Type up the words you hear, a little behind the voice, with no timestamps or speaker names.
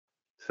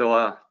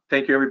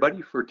Thank you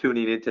everybody for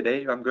tuning in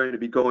today. I'm going to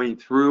be going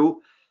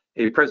through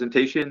a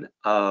presentation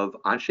of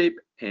Onshape,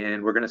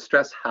 and we're going to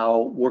stress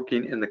how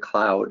working in the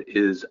cloud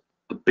is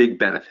a big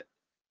benefit.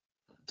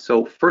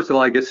 So first of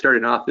all, I get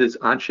started off is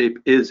Onshape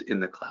is in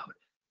the cloud.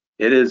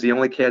 It is the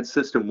only CAD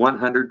system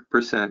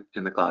 100%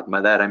 in the cloud.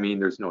 By that I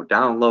mean there's no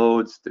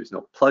downloads, there's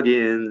no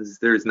plugins,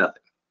 there's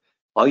nothing.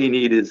 All you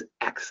need is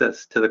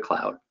access to the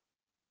cloud.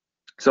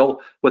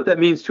 So what that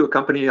means to a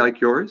company like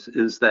yours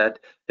is that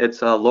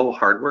it's a low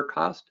hardware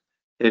cost,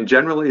 and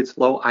generally it's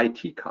low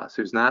IT cost.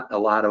 There's not a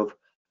lot of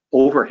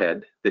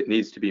overhead that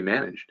needs to be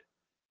managed.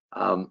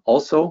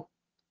 Also,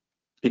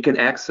 you can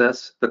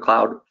access the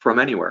cloud from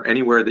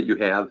anywhere that you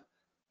have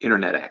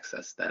internet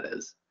access, that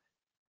is.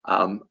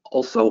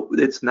 Also,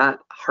 it's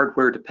not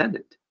hardware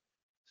dependent.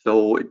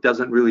 So it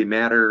doesn't really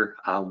matter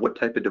what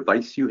type of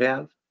device you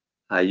have.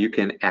 You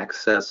can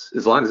access,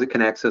 as long as it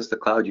can access the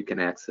cloud, you can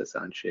access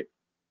Onshape.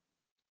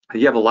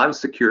 You have a lot of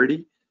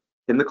security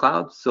in the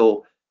cloud.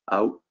 So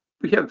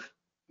we have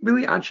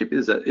really Onshape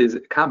is a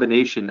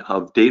combination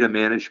of data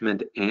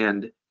management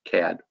and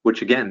CAD,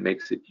 which again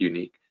makes it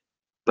unique.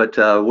 But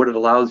what it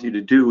allows you to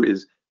do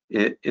is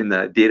in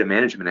the data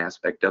management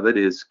aspect of it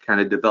is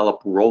kind of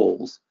develop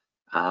roles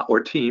or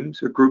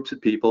teams or groups of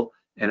people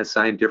and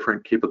assign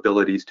different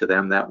capabilities to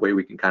them. That way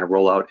we can kind of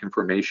roll out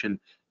information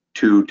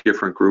to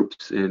different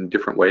groups in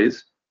different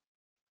ways.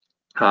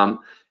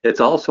 It's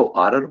also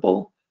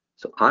auditable.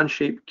 So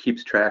Onshape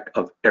keeps track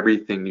of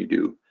everything you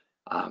do.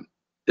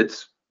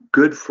 It's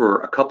good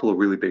for a couple of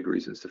really big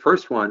reasons. The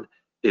first one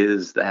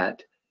is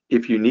that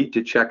if you need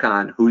to check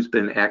on who's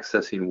been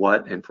accessing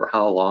what and for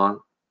how long,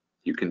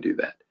 you can do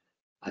that.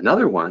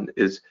 Another one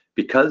is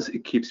because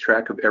it keeps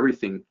track of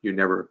everything, you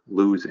never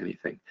lose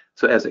anything.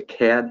 So as a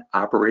CAD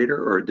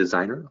operator or a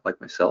designer like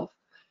myself,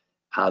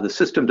 the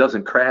system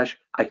doesn't crash.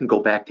 I can go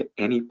back to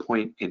any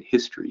point in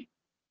history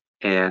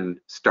and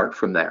start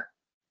from there.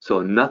 So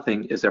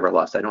nothing is ever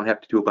lost. I don't have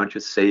to do a bunch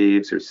of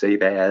saves or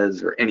save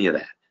as or any of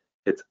that.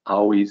 It's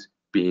always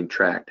being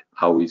tracked,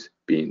 always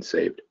being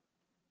saved.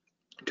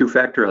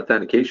 Two-factor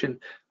authentication,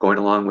 going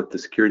along with the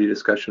security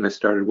discussion I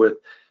started with.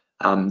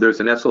 There's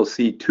an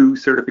SOC 2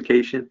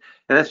 certification,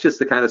 and that's just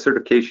the kind of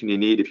certification you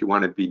need if you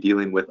want to be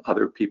dealing with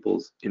other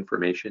people's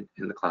information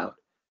in the cloud.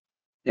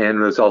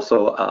 And there's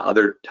also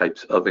other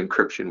types of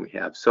encryption we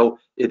have. So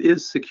it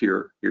is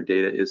secure, your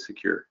data is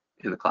secure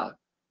in the cloud.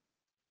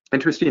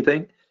 Interesting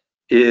thing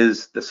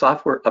is the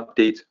software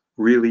updates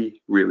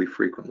really, really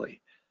frequently.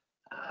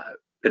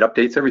 It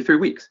updates every 3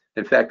 weeks.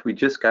 In fact, we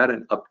just got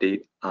an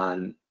update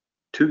on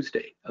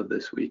Tuesday of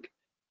this week.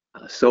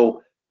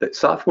 So the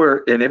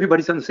software, and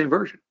everybody's on the same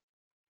version.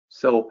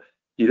 So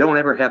you don't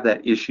ever have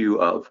that issue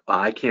of,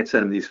 I can't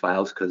send them these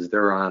files because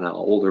they're on an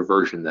older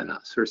version than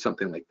us or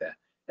something like that.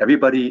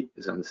 Everybody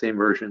is on the same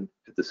version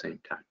at the same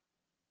time.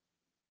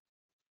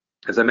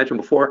 As I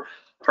mentioned before,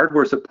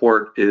 hardware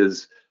support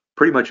is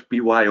pretty much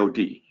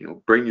BYOD,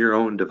 bring your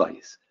own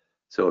device.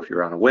 So if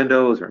you're on a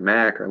Windows or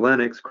Mac or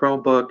Linux,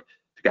 Chromebook,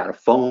 if you got a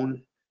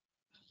phone,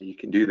 you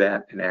can do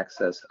that and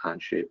access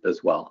Onshape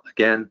as well.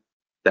 Again,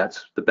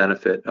 that's the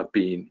benefit of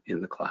being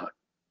in the cloud.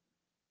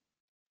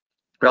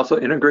 We also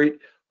integrate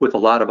with a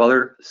lot of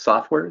other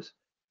softwares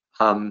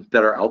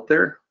that are out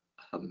there.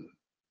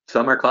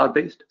 Some are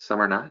cloud-based, some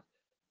are not.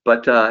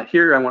 But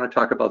here I want to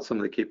talk about some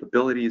of the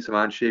capabilities of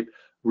Onshape,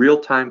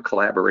 real-time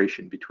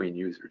collaboration between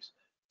users.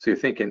 So you're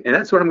thinking, and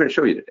that's what I'm going to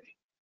show you today.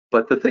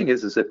 But the thing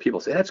is that people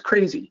say, that's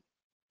crazy.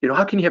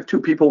 How can you have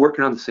two people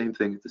working on the same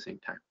thing at the same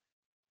time?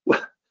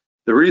 Well,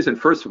 the reason,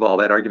 first of all,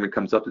 that argument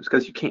comes up is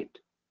because you can't,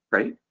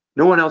 right?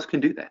 No one else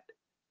can do that.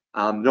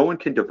 No one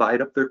can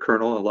divide up their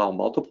kernel and allow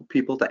multiple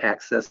people to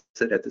access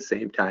it at the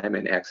same time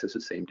and access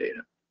the same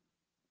data.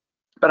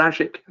 But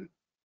Onshape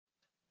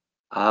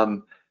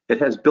can. It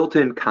has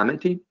built-in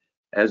commenting,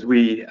 as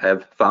we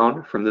have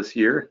found from this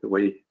year, the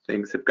way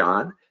things have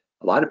gone.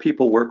 A lot of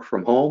people work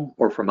from home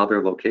or from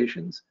other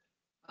locations.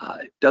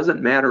 It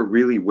doesn't matter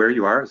really where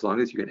you are as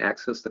long as you can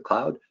access the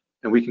cloud,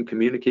 and we can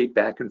communicate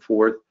back and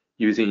forth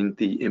using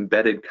the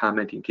embedded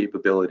commenting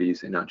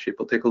capabilities in Onshape.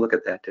 We'll take a look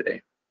at that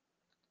today.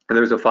 And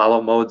there's a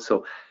follow mode,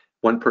 so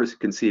one person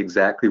can see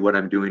exactly what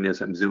I'm doing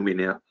as I'm zooming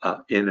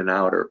in and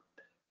out or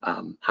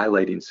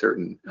highlighting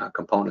certain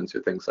components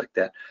or things like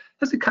that.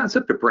 That's the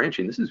concept of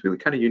branching. This is really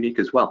kind of unique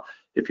as well.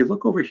 If you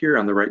look over here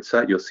on the right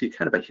side, you'll see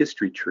kind of a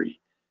history tree.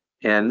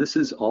 And this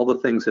is all the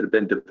things that have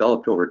been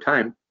developed over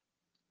time.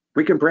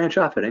 We can branch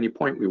off at any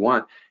point we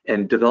want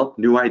and develop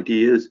new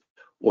ideas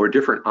or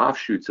different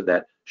offshoots of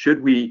that.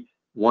 Should we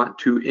want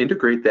to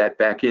integrate that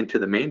back into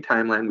the main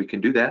timeline, we can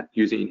do that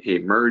using a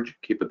merge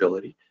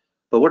capability.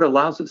 But what it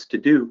allows us to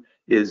do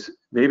is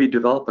maybe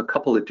develop a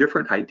couple of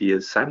different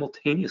ideas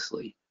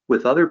simultaneously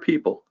with other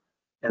people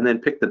and then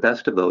pick the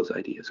best of those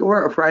ideas,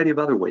 or a variety of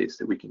other ways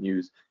that we can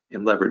use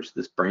and leverage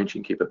this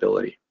branching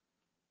capability.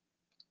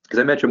 As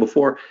I mentioned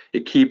before,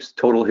 it keeps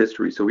total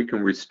history, so we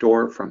can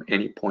restore from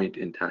any point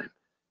in time.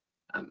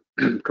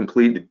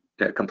 Complete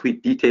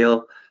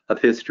detail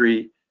of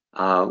history,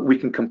 we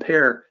can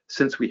compare,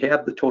 since we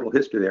have the total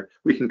history there,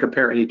 we can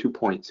compare any 2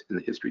 points in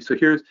the history. So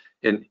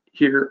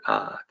here,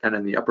 kind of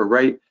in the upper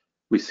right,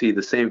 we see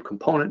the same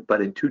component,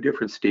 but in 2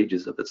 different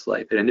stages of its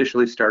life. It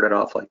initially started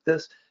off like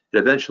this. It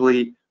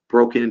eventually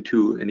broke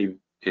into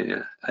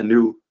a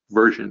new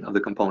version of the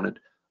component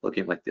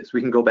looking like this.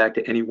 We can go back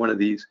to any one of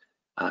these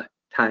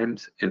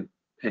times and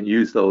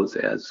use those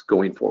as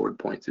going forward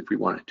points if we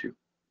wanted to.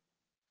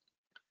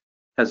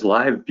 Has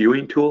live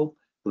viewing tool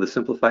with a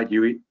simplified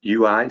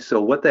UI. So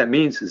what that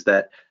means is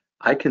that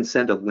I can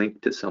send a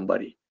link to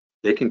somebody.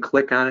 They can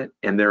click on it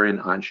and they're in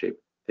Onshape.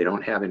 They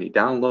don't have any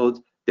downloads.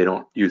 They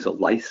don't use a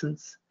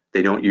license.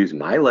 They don't use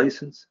my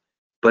license,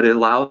 but it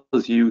allows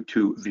you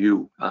to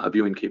view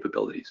viewing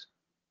capabilities.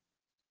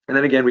 And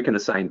then again, we can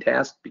assign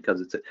tasks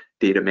because it's a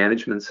data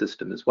management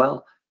system as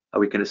well.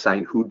 We can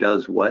assign who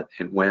does what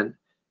and when.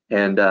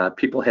 And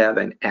people have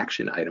an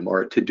action item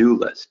or a to-do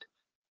list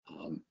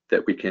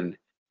that we can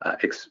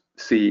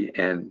see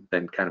and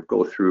then kind of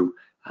go through.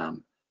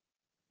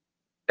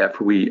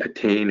 After we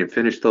attain and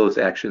finish those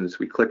actions,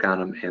 we click on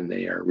them and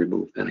they are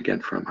removed then again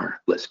from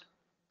our list.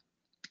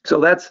 So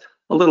that's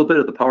a little bit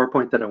of the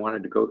PowerPoint that I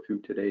wanted to go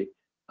through today.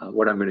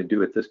 What I'm going to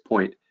do at this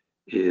point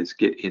is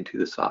get into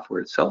the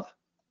software itself.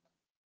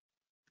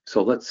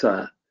 So let's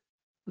pop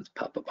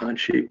up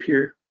Onshape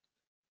here.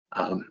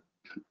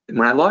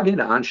 When I log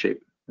into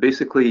Onshape,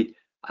 basically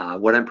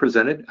what I'm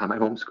presented on my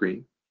home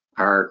screen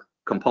are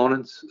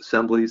components,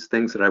 assemblies,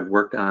 things that I've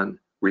worked on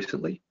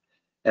recently.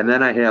 And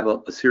then I have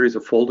a series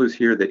of folders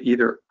here that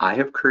either I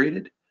have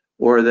created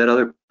or that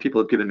other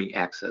people have given me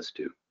access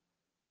to.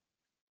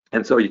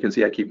 And so you can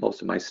see I keep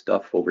most of my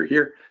stuff over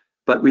here,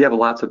 but we have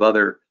lots of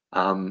other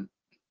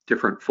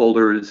different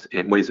folders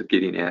and ways of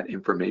getting at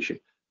information.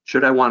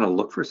 Should I want to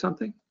look for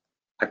something,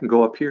 I can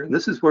go up here, and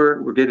this is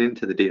where we're getting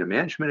into the data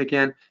management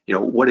again. You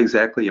know, what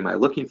exactly am I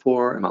looking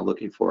for? Am I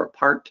looking for a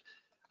part?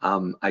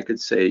 I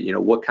could say, you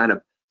know, what kind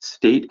of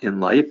state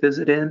in life is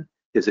it in?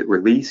 Is it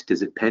released?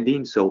 Is it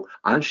pending? So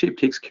Onshape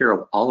takes care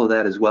of all of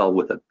that as well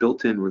with a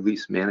built-in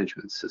release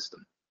management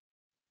system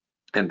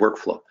and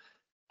workflow.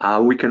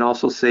 We can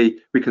also say,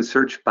 we can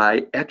search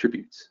by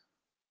attributes.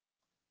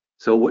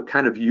 So what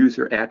kind of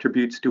user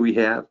attributes do we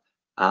have?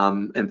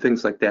 And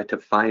things like that to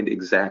find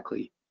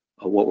exactly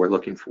what we're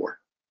looking for.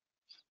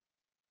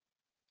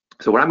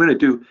 So what I'm going to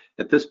do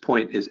at this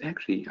point is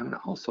actually, I'm going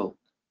to also,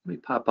 let me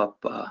pop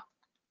up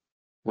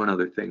one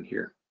other thing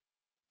here.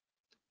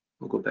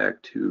 We'll go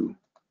back to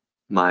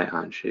my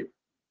Onshape.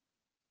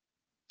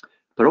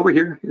 But over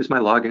here, here's my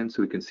login,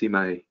 so we can see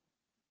my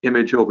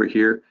image over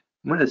here.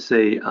 I'm going to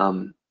say,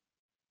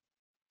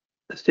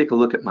 let's take a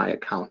look at my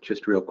account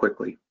just real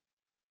quickly.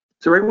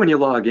 So right when you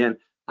log in,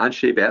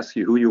 Onshape asks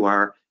you who you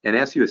are and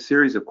asks you a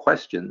series of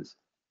questions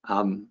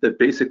that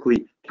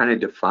basically kind of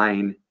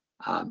define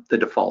the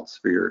defaults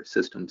for your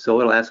system. So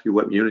it'll ask you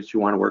what units you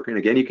want to work in.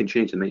 Again, you can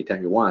change them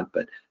anytime you want,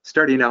 but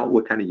starting out,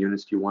 what kind of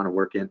units do you want to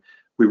work in?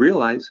 We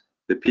realize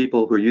that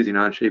people who are using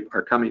Onshape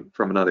are coming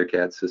from another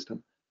CAD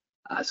system.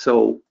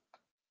 So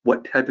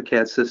what type of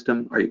CAD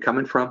system are you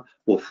coming from?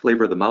 We'll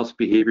flavor the mouse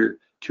behavior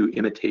to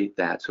imitate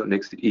that. So it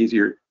makes it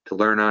easier to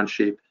learn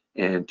Onshape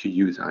and to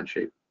use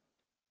Onshape.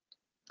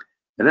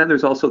 And then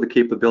there's also the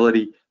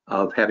capability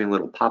of having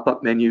little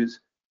pop-up menus,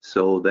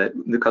 so that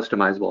they're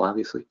customizable,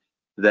 obviously,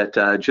 that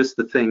just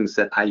the things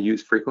that I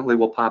use frequently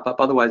will pop up.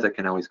 Otherwise, I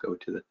can always go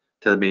to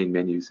the main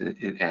menus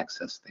and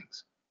access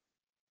things.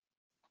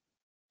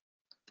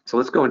 So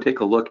let's go and take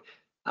a look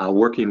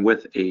working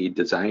with a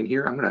design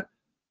here. I'm going to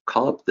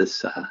call up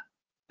this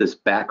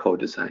backhoe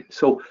design.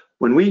 So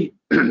when we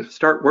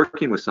start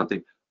working with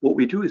something, what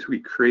we do is we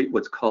create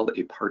what's called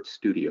a part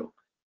studio.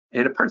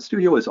 And a part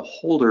studio is a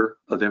holder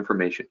of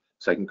information.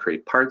 So I can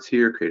create parts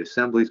here, create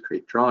assemblies,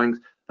 create drawings,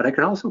 but I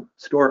can also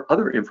store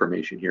other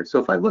information here. So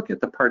if I look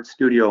at the part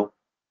studio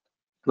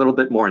a little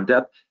bit more in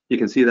depth, you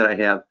can see that I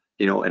have,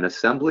 you know, an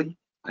assembly.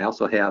 I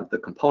also have the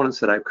components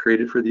that I've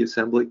created for the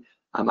assembly.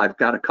 I've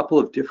got a couple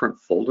of different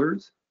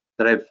folders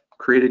that I've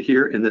created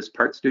here in this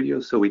part studio,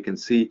 so we can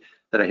see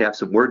that I have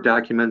some Word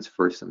documents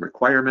for some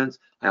requirements.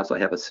 I also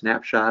have a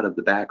snapshot of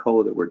the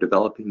backhoe that we're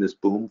developing this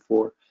boom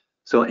for.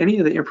 So any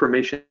of the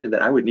information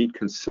that I would need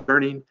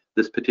concerning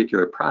this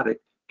particular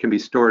product can be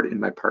stored in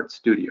my part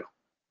studio.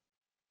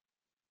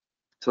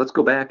 So let's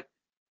go back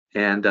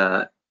and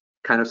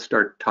kind of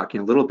start talking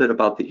a little bit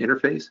about the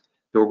interface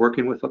that we're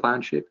working with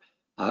Onshape.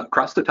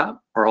 Across the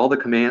top are all the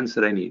commands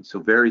that I need. So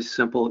very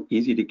simple,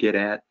 easy to get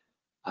at,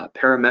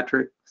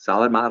 parametric,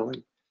 solid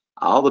modeling,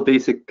 all the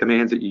basic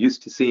commands that you're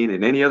used to seeing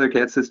in any other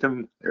CAD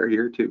system, they're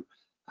here too.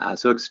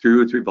 So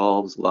extrudes,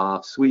 revolves,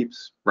 lofts,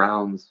 sweeps,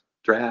 rounds,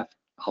 draft,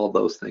 all of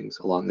those things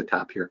along the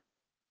top here.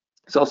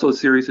 There's also a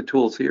series of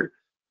tools here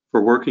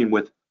for working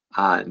with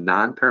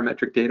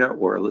non-parametric data,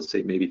 or let's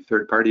say maybe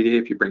third-party data.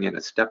 If you bring in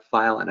a step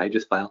file, an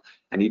IGES file,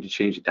 I need to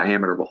change the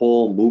diameter of a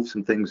hole, move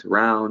some things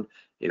around,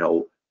 you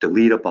know,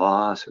 delete a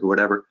boss or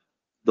whatever.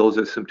 Those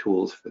are some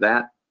tools for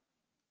that.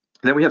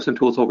 And then we have some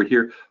tools over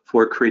here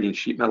for creating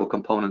sheet metal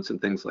components and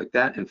things like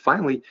that. And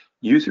finally,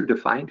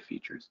 user-defined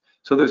features.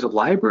 So there's a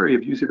library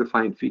of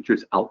user-defined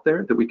features out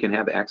there that we can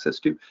have access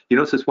to. You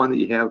notice this one that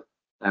you have,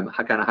 I'm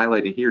kind of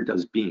highlighting here,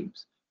 does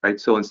beams, right?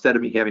 So instead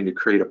of me having to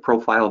create a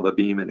profile of a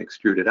beam and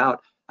extrude it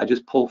out, I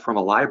just pull from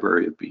a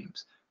library of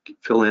beams,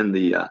 fill in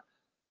the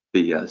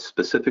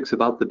specifics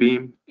about the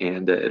beam,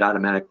 and it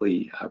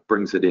automatically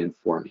brings it in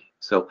for me.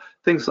 So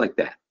things like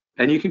that.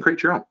 And you can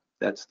create your own.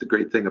 That's the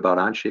great thing about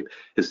Onshape,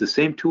 is the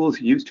same tools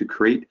used to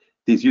create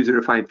these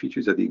user-defined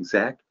features are the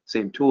exact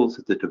same tools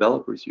that the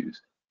developers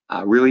use.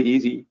 Really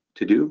easy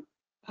to do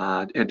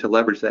and to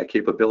leverage that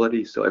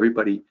capability, so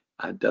everybody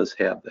does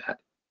have that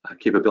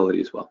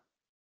capability as well.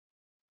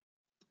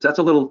 So that's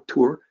a little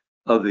tour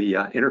of the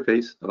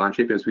interface of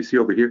Onshape. As we see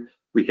over here,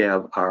 we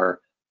have our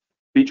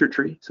feature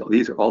tree. So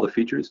these are all the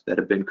features that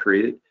have been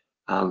created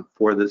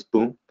for this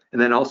boom,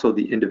 and then also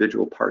the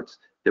individual parts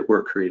that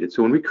were created.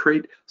 So when we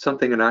create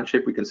something in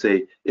Onshape, we can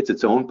say it's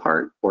its own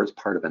part or it's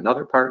part of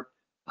another part,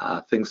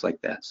 things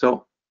like that.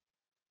 So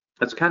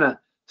let's kind of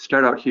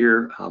start out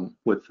here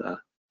with, I'm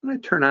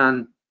going to turn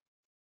on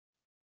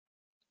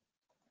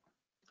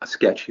a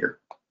sketch here.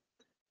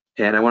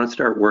 And I want to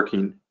start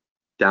working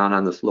down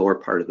on this lower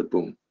part of the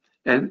boom.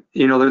 And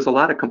you know, there's a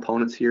lot of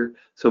components here.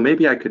 So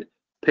maybe I could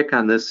pick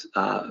on this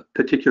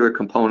particular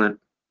component,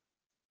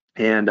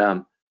 and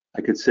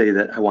I could say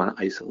that I want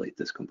to isolate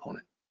this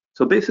component.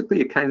 So basically,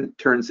 it kind of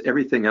turns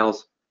everything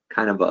else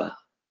kind of a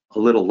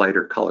little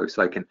lighter color,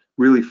 so I can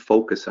really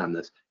focus on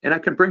this. And I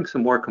can bring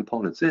some more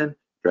components in,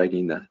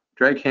 dragging the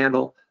drag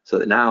handle, so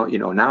that now, you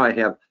know, now I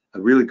have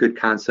a really good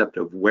concept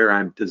of where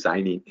I'm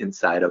designing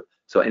inside of.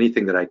 So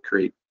anything that I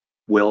create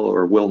will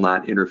or will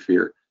not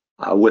interfere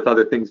with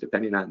other things,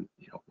 depending on,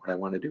 you know, what I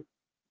want to do.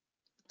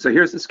 So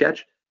here's the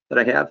sketch that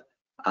I have.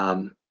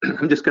 I'm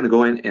just going to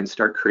go in and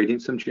start creating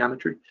some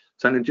geometry.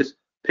 So I'm going to just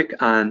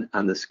pick on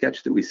the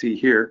sketch that we see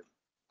here.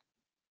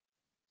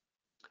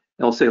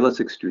 And I'll say, let's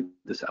extrude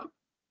this out.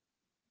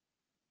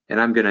 And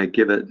I'm going to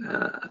give it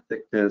a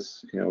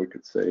thickness, you know, we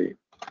could say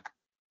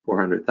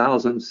 400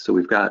 thousandths. So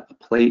we've got a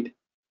plate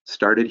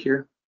started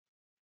here.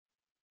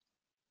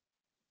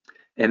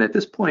 And at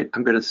this point,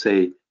 I'm going to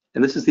say,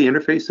 and this is the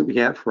interface that we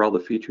have for all the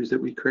features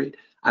that we create.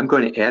 I'm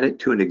going to add it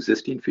to an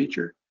existing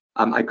feature.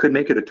 I could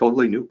make it a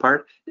totally new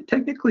part.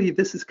 Technically,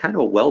 this is kind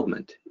of a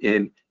weldment.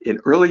 In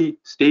early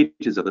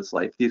stages of its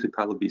life, these would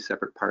probably be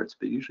separate parts,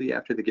 but usually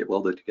after they get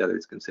welded together,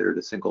 it's considered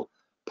a single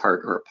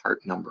part or a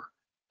part number.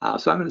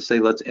 So I'm going to say,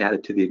 let's add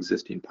it to the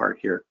existing part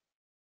here.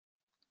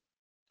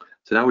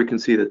 So now we can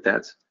see that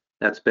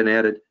that's been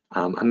added.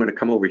 I'm going to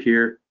come over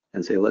here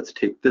and say, let's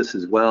take this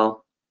as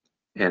well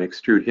and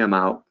extrude him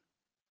out.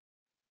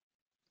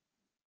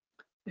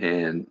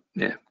 And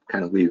yeah,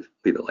 kind of leave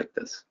it like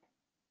this.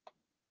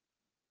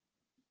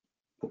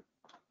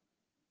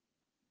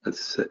 Let's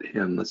set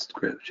him, just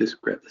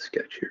grab the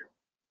sketch here.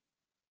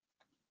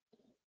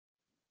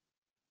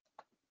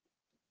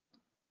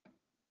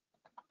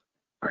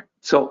 All right,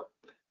 so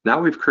now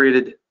we've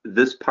created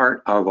this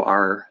part of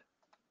our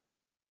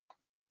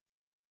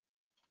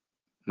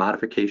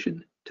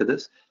modification to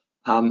this.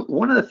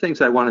 One of the things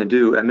I want to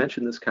do, I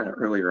mentioned this kind of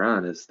earlier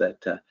on, is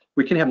that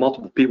we can have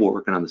multiple people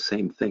working on the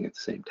same thing at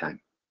the same time.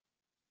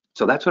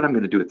 So that's what I'm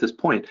going to do at this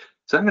point.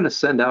 So I'm going to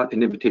send out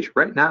an invitation.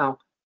 Right now,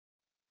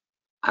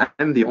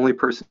 I'm the only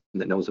person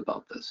that knows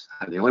about this.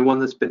 I'm the only one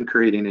that's been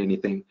creating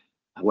anything.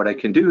 What I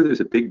can do, there's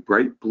a big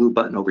bright blue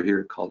button over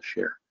here called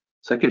share.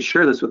 So I can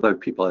share this with other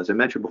people. As I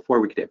mentioned before,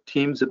 we could have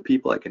teams of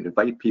people. I can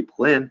invite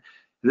people in. In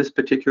this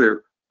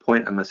particular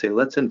point, I'm going to say,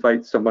 let's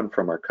invite someone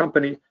from our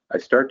company. I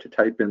start to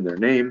type in their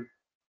name.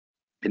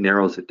 It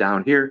narrows it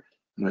down here.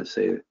 I'm going to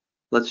say,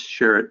 let's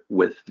share it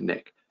with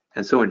Nick.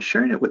 And so in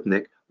sharing it with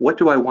Nick, what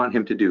do I want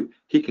him to do?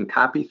 He can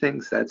copy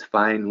things, that's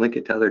fine. Link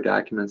it to other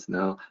documents,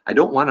 no. I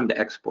don't want him to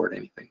export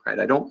anything, right?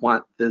 I don't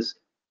want this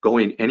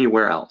going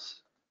anywhere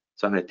else.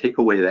 So I'm going to take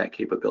away that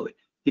capability.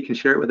 He can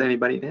share it with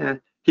anybody.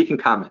 He can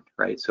comment,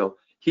 right? So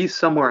he's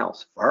somewhere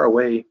else, far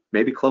away,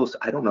 maybe close,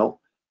 I don't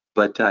know.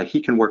 But he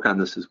can work on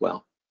this as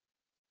well.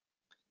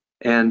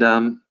 And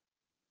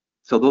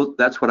so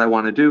that's what I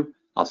want to do.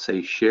 I'll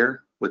say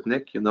share with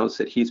Nick. You'll notice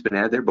that he's been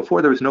added there.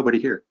 Before, there was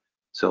nobody here.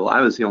 So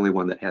I was the only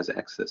one that has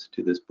access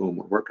to this boom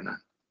we're working on.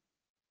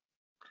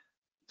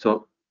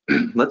 So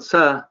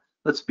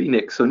let's be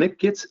Nick. So Nick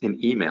gets an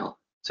email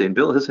saying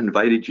Bill has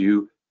invited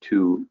you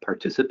to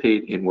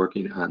participate in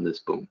working on this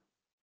boom.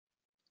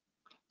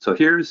 So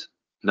here's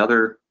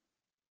another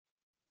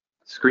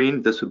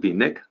screen. This would be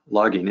Nick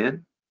logging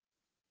in.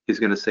 He's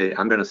going to say,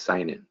 I'm going to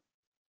sign in.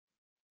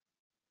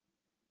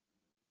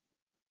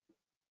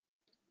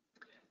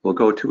 We'll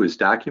go to his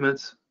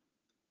documents.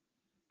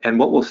 And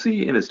what we'll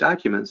see in his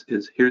documents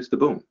is here's the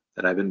boom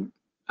that I've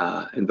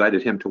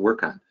invited him to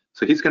work on.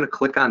 So he's going to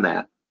click on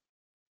that.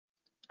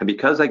 And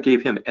because I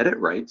gave him edit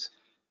rights,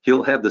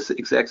 he'll have the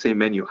exact same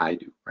menu I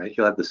do, right?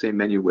 He'll have the same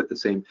menu with the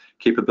same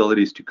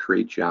capabilities to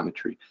create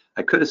geometry.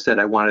 I could have said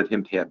I wanted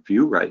him to have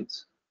view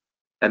rights,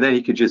 and then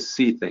he could just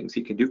see things.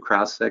 He can do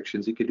cross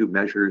sections, he could do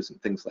measures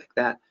and things like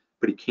that.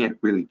 but he can't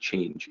really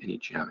change any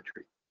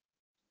geometry.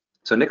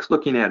 So Nick's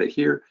looking at it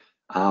here.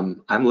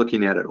 I'm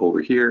looking at it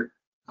over here.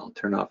 I'll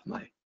turn off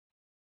my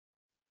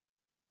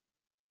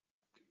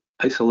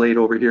isolate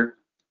over here.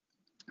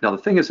 Now the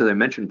thing is, as I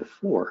mentioned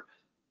before,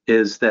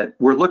 is that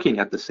we're looking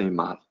at the same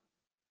model.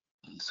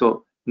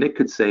 So Nick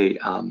could say,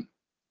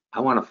 I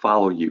want to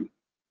follow you.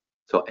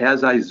 So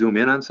as I zoom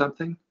in on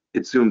something,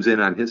 it zooms in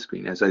on his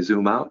screen. As I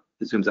zoom out,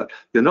 it zooms out.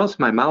 You'll notice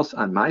my mouse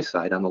on my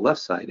side, on the left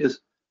side, is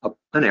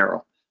an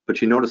arrow.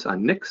 But you notice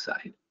on Nick's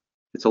side,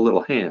 it's a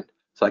little hand.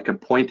 So I can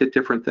point at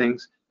different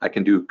things. I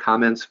can do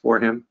comments for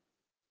him.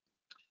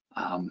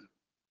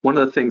 One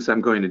of the things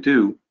I'm going to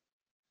do,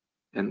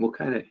 and we'll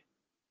kind of,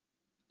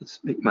 let's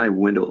make my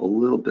window a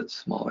little bit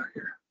smaller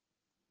here.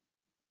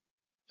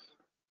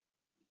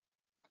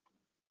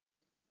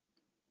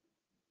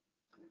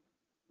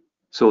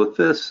 So with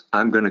this,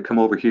 I'm going to come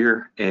over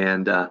here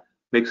and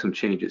make some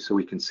changes so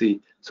we can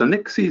see. So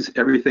Nick sees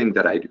everything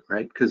that I do,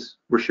 right? Because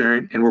we're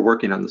sharing and we're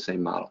working on the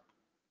same model.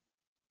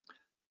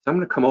 So I'm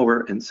going to come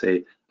over and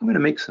say, I'm going to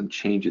make some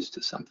changes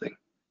to something.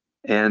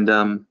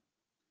 And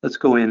let's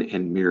go in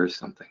and mirror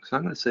something. So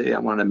I'm going to say I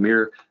want to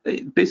mirror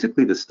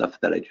basically the stuff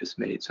that I just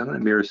made. So I'm going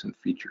to mirror some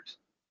features.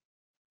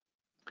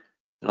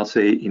 And I'll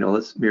say,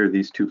 let's mirror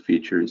these two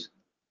features.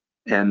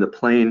 And the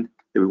plane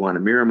that we want to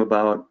mirror them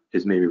about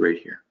is maybe right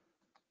here.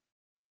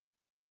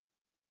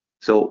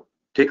 So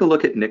take a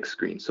look at Nick's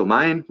screen. So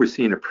mine, we're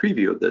seeing a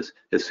preview of this.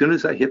 As soon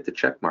as I hit the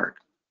check mark,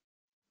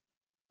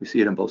 we see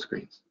it on both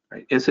screens,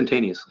 right?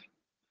 Instantaneously.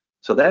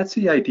 So that's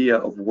the idea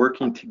of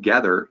working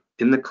together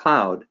in the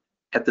cloud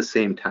at the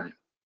same time.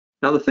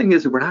 Now the thing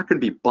is, we're not going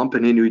to be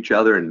bumping into each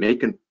other and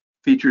making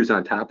features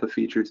on top of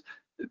features.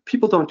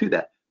 People don't do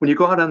that. When you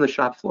go out on the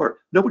shop floor,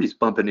 nobody's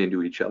bumping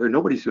into each other.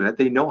 Nobody's doing that.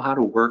 They know how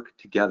to work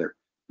together.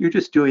 You're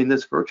just doing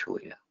this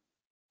virtually now.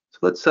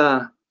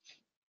 So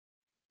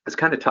let's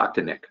kind of talk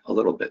to Nick a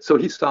little bit. So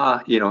he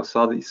saw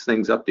these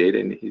things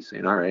updated, and he's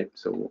saying, all right,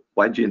 so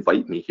why'd you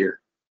invite me here?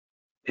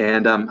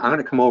 And I'm going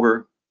to come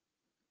over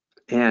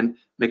and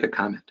make a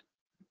comment.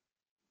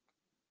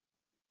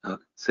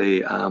 Say,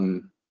 if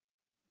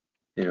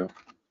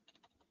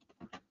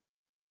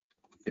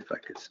I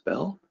could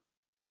spell,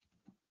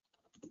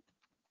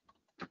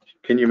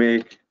 can you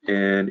make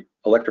an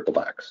electrical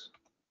box?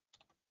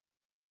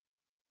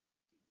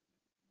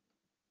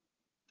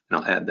 And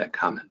I'll add that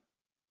comment.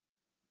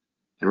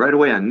 And right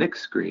away on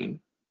Nick's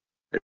screen,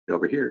 right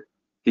over here,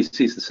 he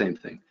sees the same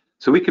thing.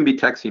 So we can be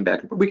texting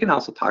back, but we can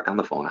also talk on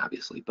the phone,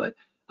 obviously. But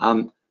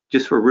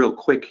just for real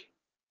quick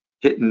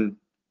hitting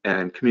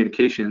and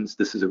communications,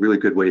 this is a really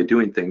good way of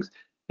doing things.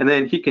 And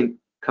then he can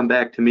come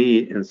back to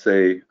me and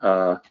say,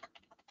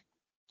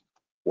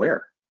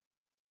 where?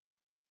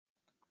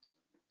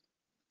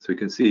 So we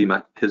can see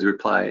his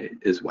reply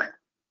is where.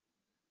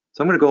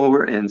 So I'm going to go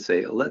over and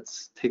say,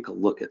 let's take a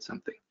look at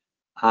something.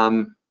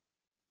 So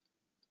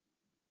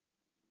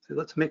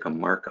let's make a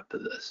markup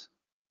of this.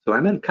 So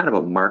I'm in kind of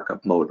a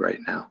markup mode right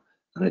now.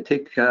 I'm going to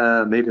take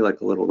maybe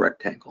like a little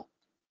rectangle.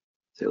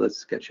 Say, let's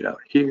sketch it out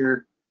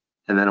here,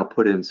 and then I'll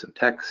put in some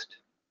text.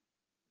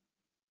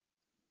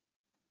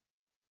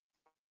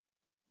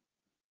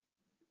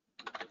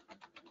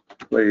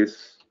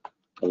 Place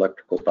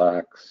electrical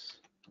box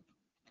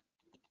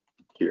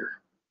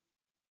here.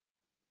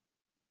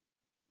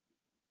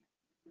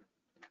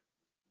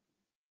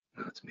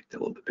 Let's make that a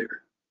little bit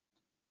bigger.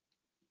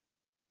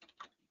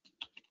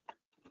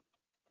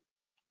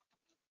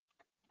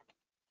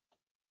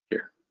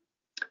 Here.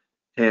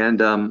 And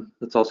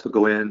let's also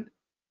go in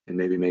and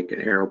maybe make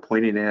an arrow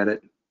pointing at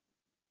it.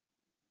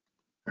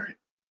 All right.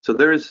 So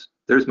there's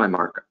my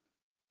markup.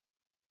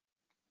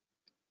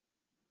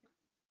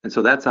 And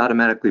so that's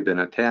automatically been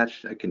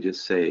attached. I can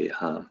just say,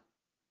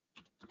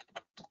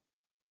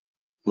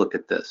 look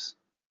at this.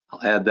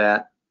 I'll add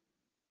that.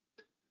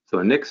 So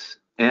in Nick's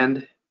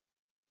end,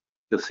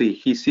 you'll see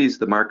he sees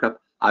the markup.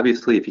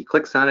 Obviously, if he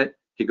clicks on it,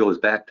 he goes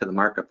back to the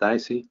markup that I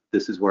see.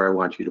 This is where I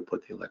want you to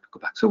put the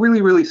electrical box. So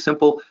really, really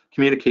simple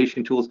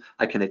communication tools.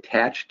 I can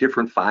attach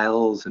different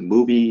files and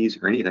movies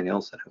or anything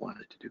else that I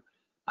wanted to do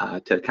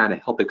to kind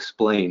of help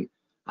explain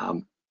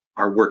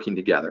our working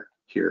together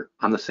here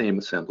on the same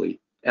assembly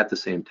at the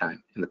same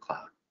time in the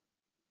cloud.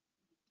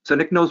 So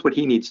Nick knows what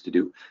he needs to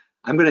do.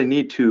 I'm going to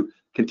need to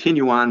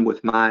continue on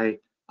with my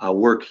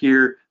work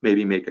here,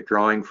 maybe make a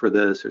drawing for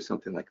this or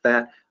something like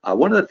that.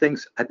 One of the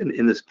things, I've been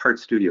in this part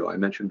studio I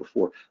mentioned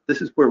before, this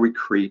is where we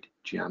create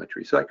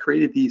geometry. So I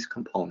created these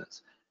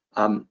components.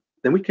 Then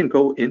we can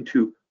go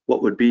into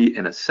what would be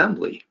an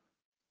assembly.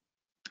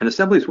 An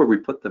assembly is where we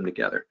put them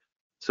together.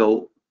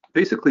 So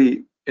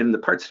basically in the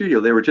part studio,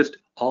 they were just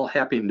all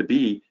happening to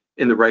be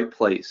in the right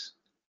place,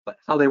 but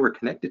how they were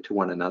connected to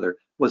one another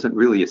wasn't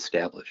really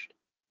established.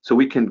 So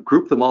we can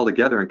group them all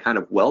together and kind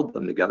of weld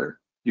them together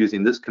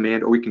using this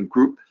command, or we can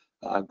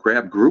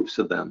grab groups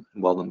of them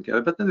and weld them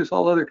together. But then there's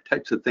all other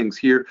types of things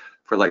here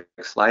for like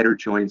slider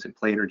joints and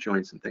planar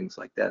joints and things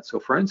like that. So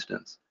for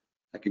instance,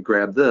 I could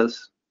grab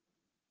this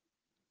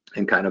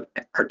and kind of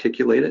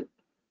articulate it.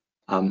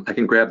 I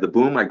can grab the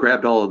boom. I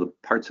grabbed all of the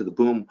parts of the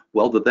boom,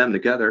 welded them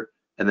together,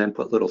 and then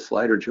put little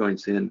slider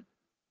joints in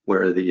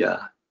where the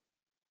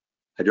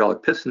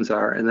hydraulic pistons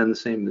are, and then the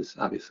same is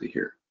obviously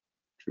here,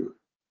 true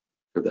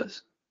for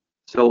this.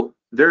 So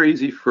very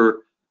easy for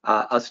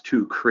us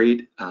to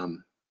create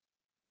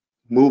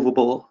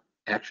movable,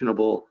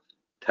 actionable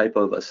type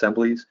of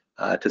assemblies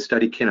to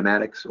study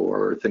kinematics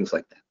or things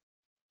like that.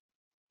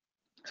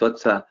 So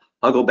let's,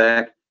 I'll go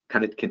back,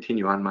 kind of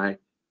continue on my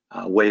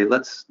way.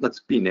 Let's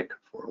be Nick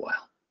for a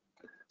while.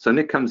 So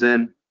Nick comes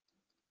in,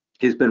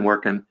 he's been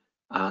working,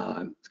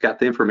 he's got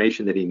the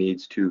information that he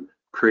needs to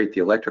create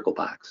the electrical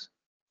box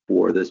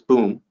for this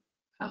boom.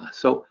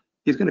 So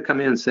he's going to come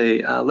in and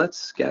say, let's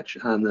sketch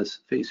on this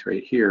face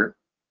right here,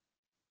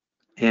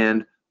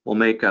 and we'll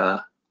make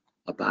a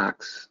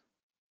box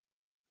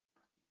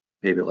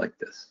maybe like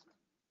this.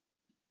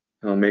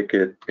 I'll make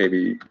it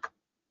maybe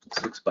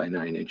 6 by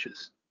 9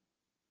 inches.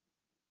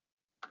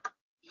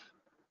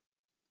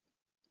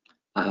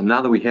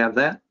 Now that we have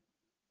that,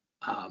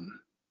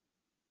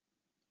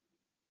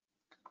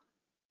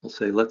 we'll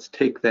say let's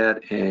take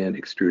that and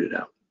extrude it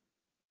out.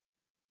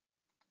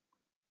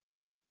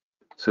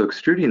 So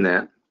extruding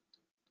that,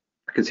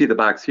 I can see the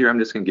box here. I'm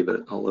just going to give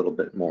it a little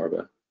bit more of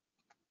a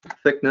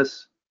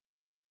thickness.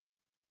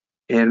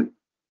 And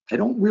I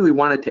don't really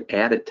want it to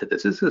add it to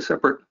this. This is a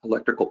separate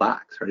electrical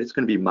box, right? It's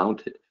going to be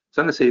mounted.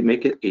 So I'm going to say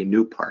make it a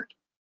new part.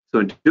 So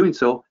in doing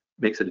so,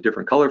 it makes it a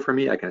different color for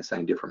me. I can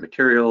assign different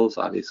materials,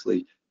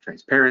 obviously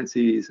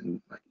transparencies,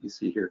 and like you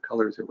see here,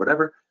 colors or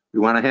whatever we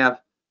want to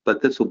have.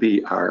 But this will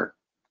be our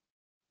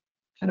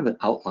kind of an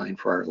outline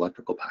for our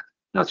electrical box.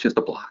 Now it's just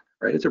a block,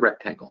 right? It's a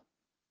rectangle.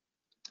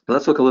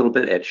 Let's look a little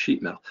bit at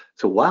sheet metal.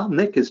 So while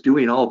Nick is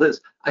doing all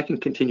this, I can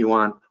continue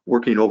on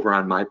working over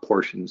on my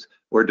portions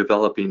or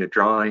developing a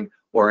drawing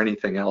or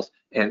anything else.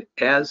 And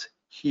as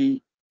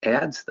he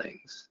adds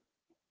things,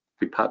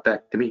 if we pop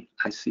back to me,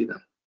 I see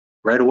them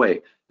right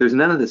away. There's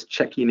none of this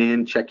checking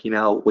in, checking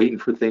out, waiting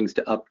for things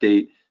to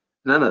update.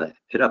 None of that.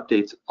 It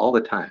updates all the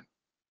time.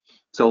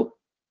 So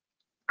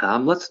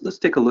let's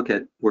take a look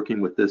at working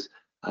with this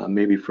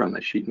maybe from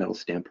a sheet metal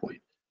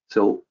standpoint.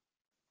 So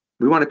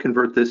we want to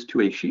convert this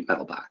to a sheet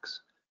metal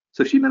box.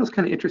 So sheet metal is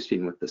kind of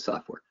interesting with this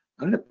software.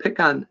 I'm going to pick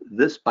on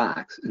this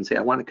box and say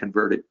I want to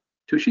convert it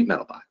to a sheet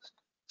metal box.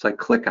 So I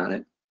click on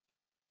it.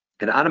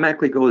 It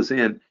automatically goes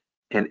in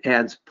and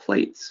adds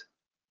plates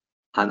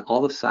on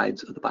all the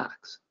sides of the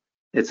box.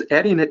 It's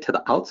adding it to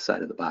the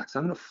outside of the box.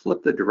 I'm going to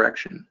flip the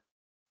direction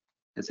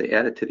and say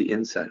add it to the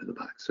inside of the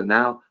box. So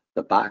now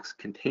the box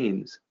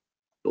contains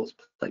those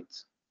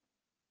plates.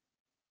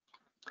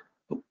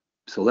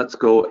 So let's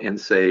go and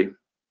say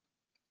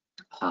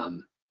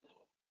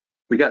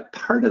we got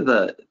part of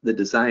the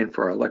design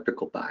for our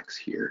electrical box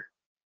here,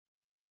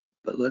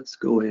 but let's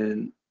go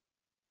in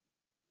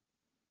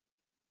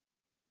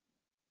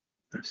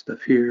our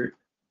stuff here.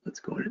 Let's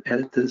go in and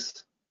edit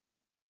this.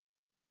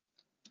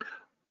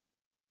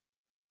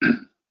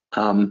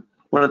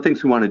 One of the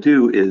things we want to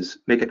do is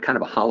make it kind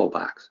of a hollow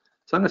box.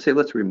 So I'm going to say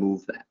let's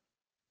remove that.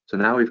 So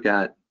now we've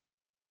got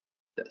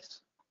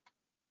this.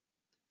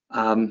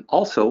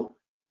 Also,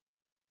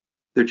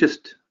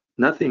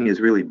 nothing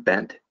is really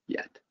bent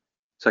yet.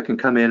 So I can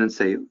come in and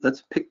say,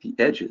 let's pick the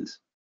edges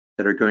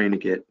that are going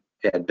to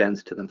add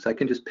bends to them. So I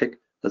can just pick,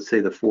 let's say,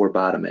 the 4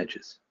 bottom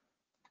edges.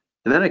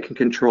 And then I can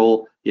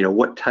control,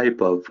 what type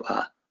of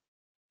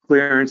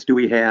clearance do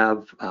we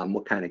have?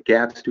 What kind of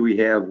gaps do we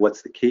have?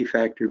 What's the K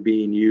factor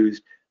being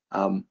used?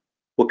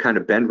 What kind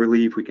of bend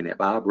relief? We can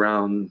have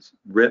oblongs,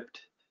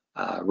 ripped,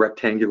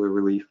 rectangular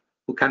relief.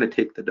 We'll kind of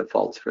take the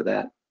defaults for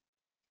that.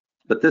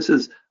 But this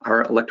is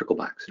our electrical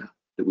box now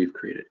that we've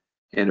created.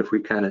 And if we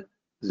kind of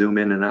zoom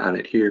in and on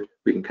it here,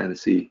 we can kind of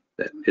see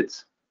that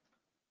it's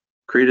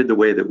created the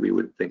way that we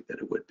would think that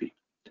it would be.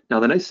 Now,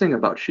 the nice thing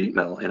about sheet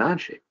metal and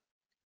Onshape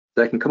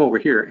is I can come over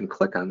here and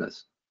click on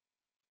this,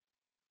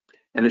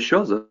 and it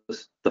shows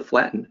us the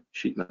flattened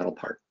sheet metal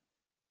part.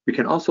 We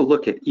can also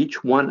look at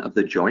each one of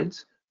the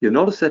joints. You'll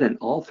notice that in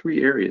all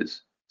 3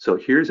 areas. So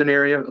here's an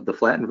area of the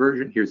flattened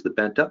version, here's the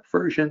bent up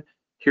version,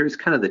 here's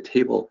kind of the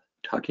table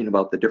talking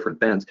about the different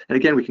bends. And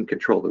again, we can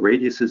control the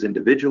radiuses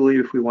individually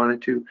if we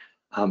wanted to.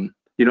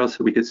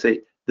 So we could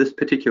say this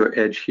particular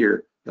edge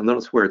here, you'll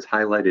notice where it's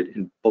highlighted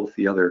in both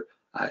the other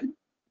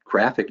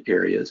graphic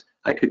areas.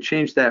 I could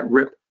change that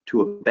rip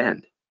to a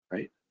bend,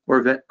 right?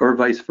 Or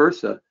vice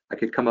versa. I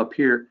could come up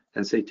here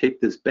and say,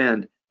 take this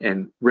bend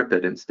and rip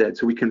it instead.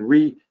 So we can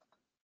redesign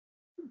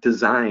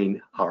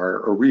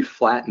or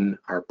reflatten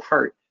our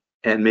part.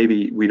 And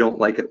maybe we don't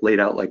like it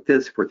laid out like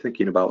this. If we're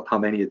thinking about how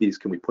many of these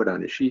can we put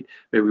on a sheet,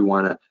 maybe we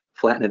want to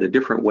flatten it a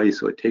different way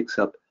so it takes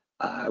up,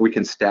 we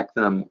can stack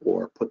them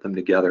or put them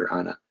together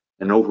on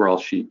an overall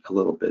sheet a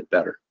little bit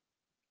better.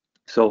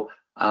 So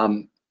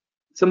some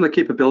of the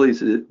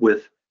capabilities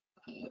with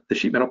the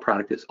sheet metal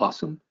product is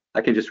awesome. I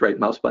can just right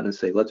mouse button and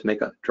say, let's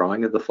make a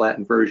drawing of the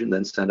flattened version,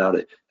 then send out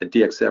a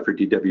DXF or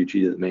DWG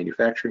to the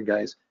manufacturing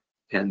guys,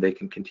 and they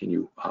can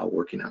continue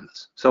working on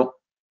this. So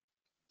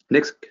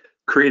Nick's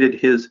created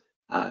his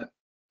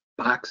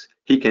box.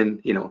 He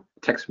can,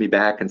 text me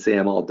back and say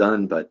I'm all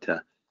done, but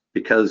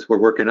because we're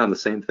working on the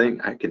same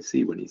thing, I can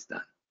see when he's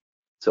done.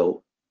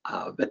 So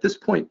at this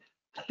point,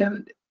 I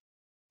haven't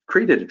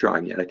created a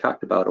drawing yet. I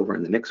talked about over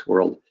in the Nick's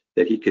world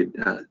that he could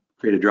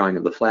create a drawing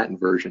of the flattened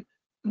version.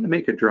 I'm going to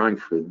make a drawing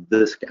for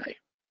this guy.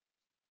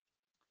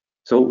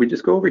 So we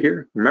just go over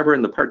here. Remember,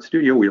 in the Part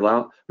Studio,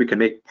 we can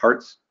make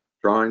parts,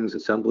 drawings,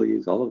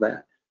 assemblies, all of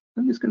that.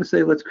 I'm just going to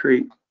say, let's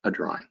create a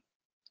drawing.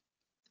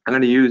 I'm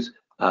going to use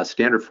a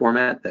standard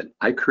format that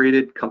I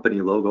created,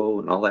 company logo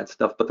and all that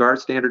stuff, but there are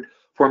standard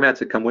formats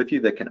that come with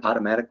you that can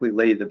automatically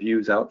lay the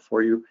views out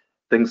for you,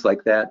 things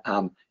like that.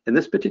 In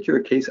this particular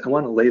case, I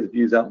want to lay the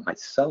views out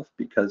myself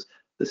because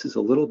this is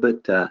a little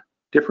bit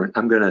different.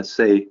 I'm going to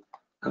say,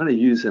 I'm going to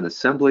use an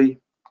assembly,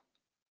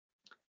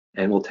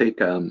 and we'll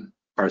take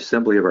our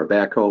assembly of our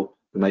backhoe.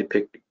 We might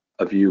pick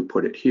a view,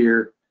 put it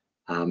here,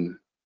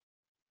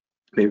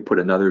 maybe put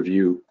another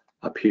view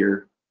up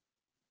here,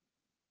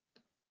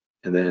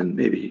 and then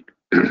maybe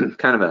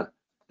kind of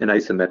an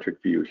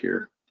isometric view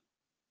here.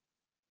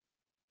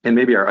 And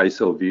maybe our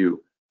ISO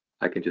view,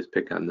 I can just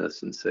pick on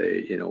this and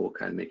say, you know, we'll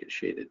kind of make it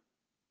shaded.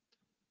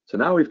 So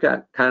now we've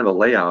got kind of a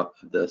layout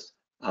of this.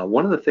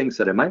 One of the things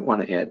that I might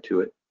want to add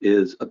to it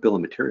is a bill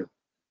of material.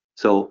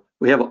 So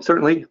we have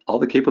certainly all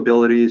the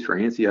capabilities for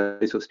ANSI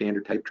ISO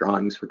standard type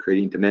drawings for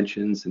creating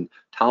dimensions and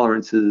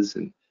tolerances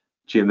and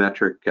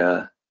geometric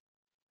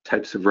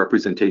types of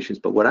representations.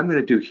 But what I'm going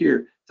to do here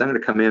is I'm going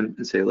to come in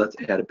and say, let's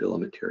add a bill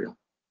of material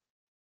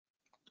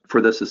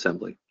for this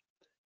assembly.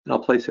 And I'll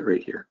place it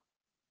right here.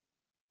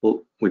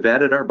 Well, we've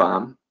added our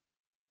BOM,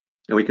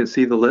 and we can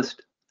see the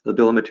list, the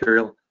bill of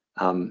material,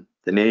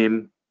 the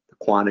name, the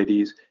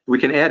quantities. We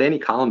can add any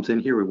columns in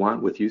here we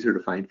want with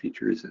user-defined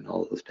features and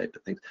all of those type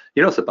of things.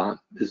 You notice the BOM,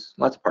 there's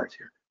lots of parts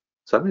here.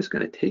 So I'm just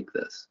going to take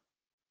this,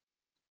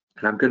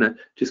 and I'm going to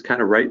just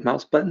kind of right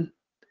mouse button.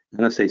 I'm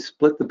going to say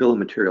split the bill of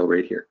material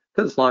right here,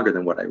 because it's longer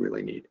than what I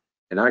really need.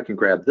 And now I can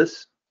grab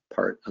this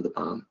part of the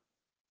BOM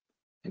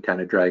and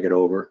kind of drag it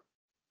over.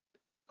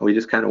 And we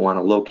just kind of want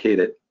to locate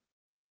it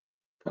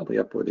probably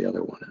up where the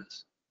other one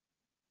is.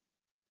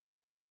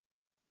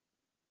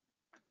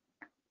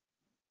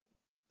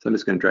 So I'm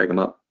just going to drag them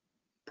up,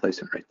 place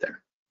them right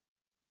there.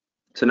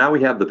 So now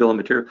we have the bill of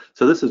material.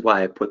 So this is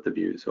why I put the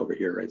views over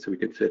here, right? So we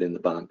could fit in the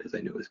BOM because I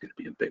knew it was going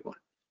to be a big one.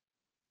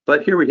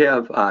 But here we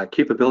have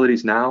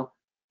capabilities now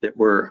that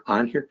were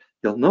on here.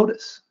 You'll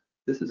notice,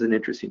 this is an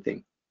interesting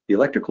thing. The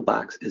electrical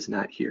box is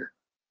not here.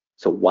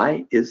 So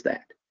why is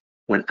that?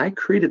 When I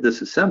created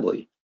this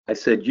assembly, I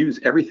said use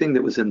everything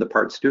that was in the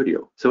Part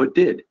Studio. So it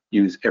did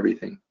use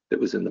everything that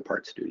was in the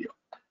Part Studio.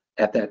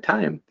 At that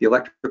time, the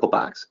electrical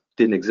box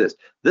didn't exist.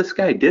 This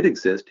guy did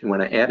exist, and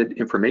when I added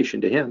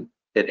information to him,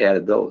 it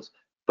added those.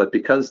 But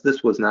because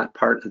this was not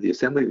part of the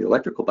assembly of the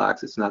electrical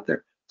box, it's not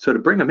there. So to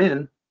bring them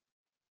in,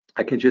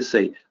 I can just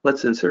say,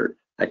 let's insert.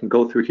 I can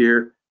go through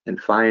here and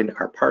find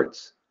our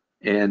parts,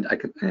 and I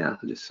can, I'll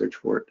just search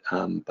for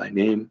it by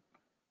name.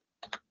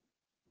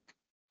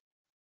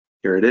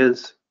 Here it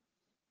is.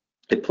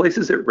 It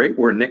places it right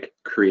where Nick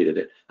created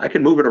it. I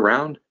can move it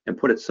around and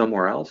put it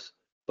somewhere else,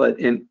 but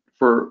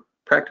for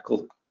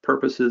practical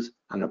purposes,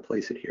 I'm going to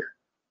place it here.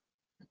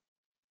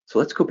 So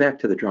let's go back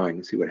to the drawing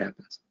and see what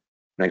happens.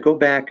 When I go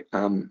back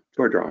to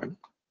our drawing,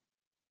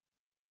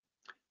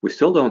 we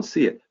still don't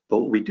see it, but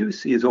what we do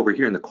see is over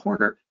here in the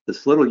corner,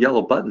 this little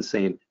yellow button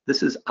saying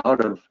this is out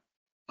of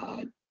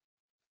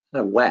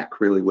whack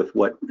really with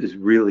what is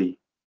really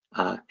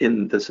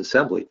in this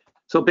assembly.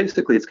 So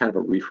basically it's kind of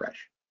a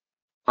refresh.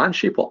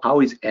 Onshape will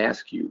always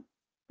ask you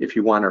if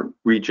you want to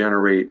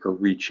regenerate or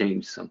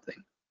rechange something,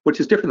 which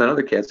is different than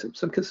other CAD systems.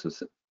 Some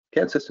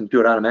CAD systems do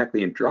it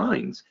automatically in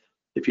drawings.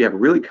 If you have a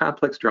really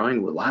complex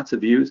drawing with lots of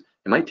views,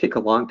 it might take a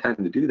long time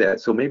to do that.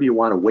 So maybe you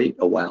want to wait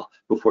a while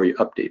before you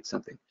update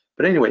something.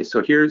 But anyway,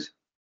 so here's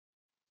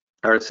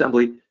our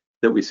assembly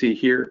that we see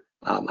here.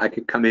 I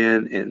could come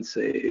in and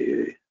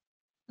say,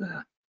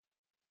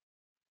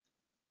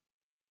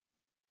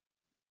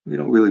 we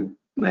don't really,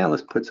 well,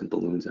 let's put some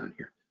balloons on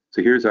here.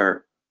 So here's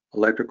our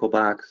electrical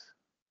box.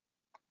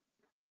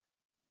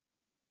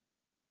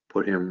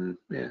 Put him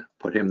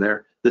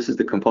there. This is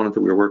the component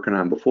that we were working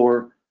on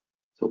before.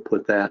 So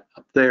put that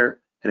up there.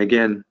 And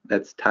again,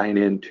 that's tying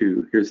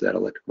into, here's that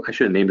electrical. I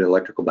should have named it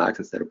electrical box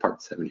instead of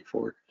part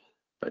 74,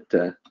 but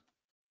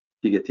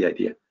you get the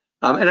idea.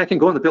 And I can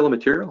go in the bill of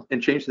material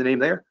and change the name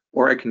there,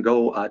 or I can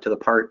go to the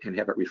part and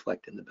have it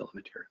reflect in the bill of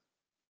material.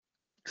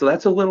 So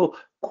that's a little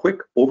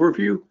quick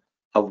overview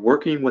of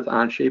working with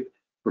Onshape.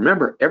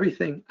 Remember,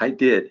 everything I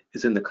did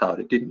is in the cloud.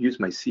 It didn't use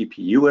my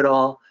CPU at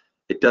all.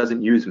 It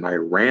doesn't use my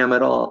RAM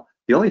at all.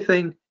 The only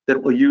thing that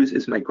it will use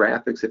is my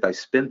graphics. If I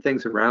spin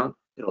things around,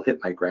 it'll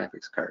hit my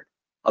graphics card.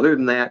 Other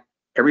than that,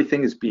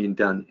 everything is being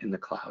done in the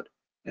cloud.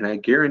 And I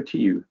guarantee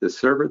you, the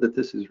server that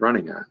this is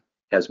running on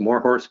has more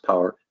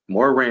horsepower,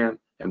 more RAM,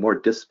 and more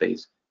disk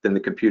space than the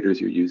computers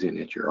you're using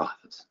at your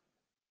office.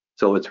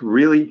 So it's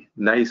really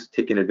nice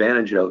taking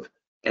advantage of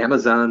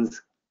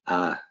Amazon's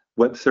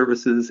web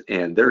services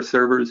and their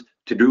servers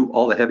to do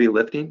all the heavy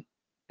lifting.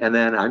 And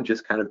then I'm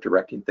just kind of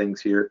directing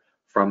things here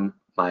from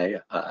my,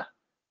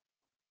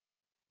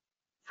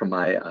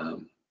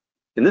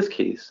 in this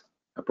case,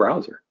 a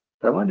browser.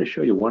 But I wanted to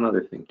show you one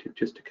other thing too,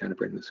 just to kind of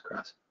bring this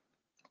across.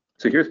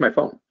 So here's my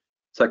phone.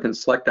 So I can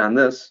select on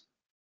this,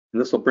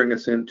 and this will bring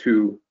us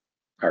into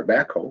our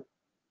backhoe.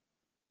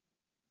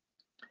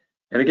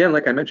 And again,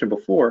 like I mentioned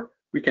before,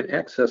 we can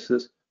access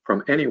this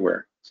from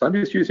anywhere. So I'm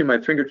just using my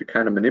finger to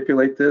kind of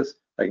manipulate this.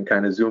 I can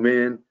kind of zoom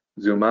in,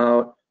 zoom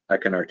out. I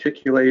can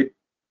articulate,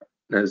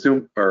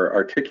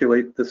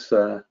 articulate this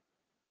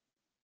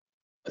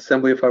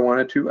assembly if I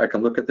wanted to. I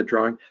can look at the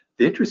drawing.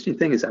 The interesting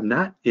thing is I'm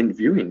not in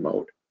viewing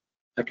mode.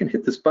 I can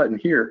hit this button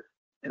here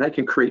and I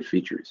can create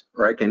features,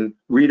 or I can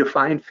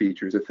redefine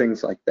features or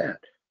things like that.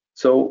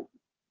 So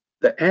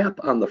the app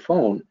on the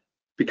phone,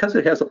 because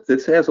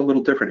this has a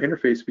little different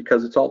interface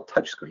because it's all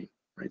touchscreen,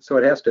 right? So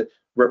it has to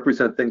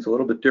represent things a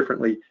little bit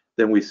differently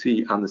than we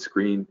see on the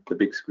screen, the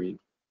big screen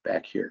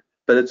back here.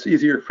 But it's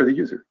easier for the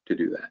user to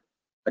do that.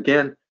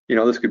 Again, you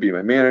know, this could be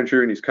my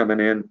manager and he's coming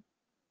in,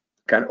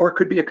 or it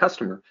could be a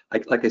customer.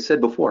 Like I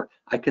said before,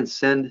 I can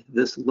send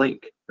this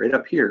link right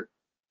up here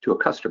to a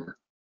customer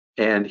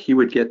and he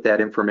would get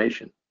that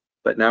information.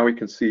 But now we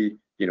can see,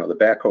 you know, the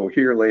backhoe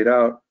here laid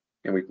out,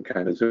 and we can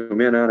kind of zoom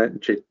in on it and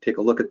take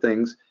a look at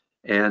things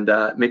and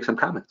make some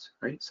comments,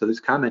 right? So there's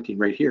commenting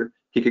right here.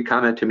 He could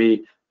comment to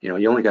me, you know,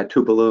 you only got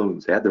 2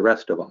 balloons, add the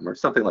rest of them, or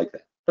something like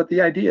that. But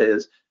the idea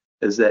is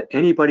that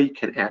anybody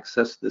can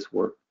access this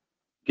work,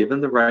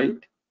 given the right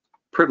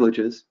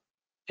privileges,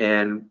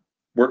 and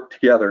work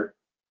together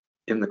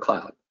in the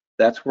cloud.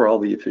 That's where all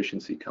the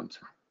efficiency comes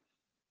from.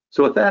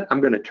 So with that, I'm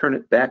going to turn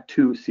it back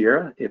to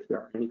Sierra. If there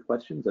are any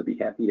questions, I'd be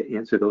happy to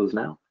answer those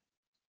now.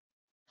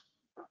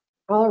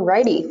 All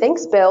righty,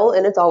 thanks, Bill.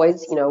 And it's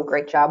always, you know,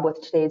 great job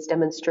with today's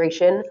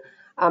demonstration.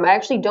 I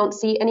actually don't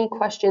see any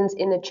questions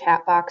in the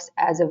chat box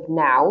as of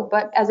now,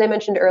 but as I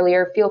mentioned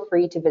earlier, feel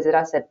free to visit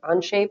us at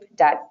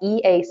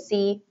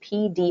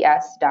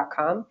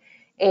onshape.eacpds.com,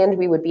 and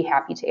we would be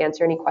happy to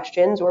answer any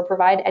questions or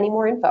provide any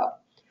more info.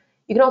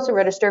 You can also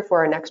register for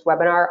our next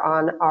webinar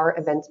on our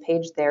events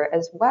page there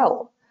as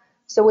well.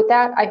 So with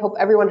that, I hope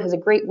everyone has a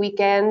great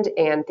weekend,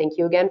 and thank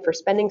you again for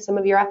spending some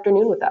of your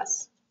afternoon with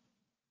us.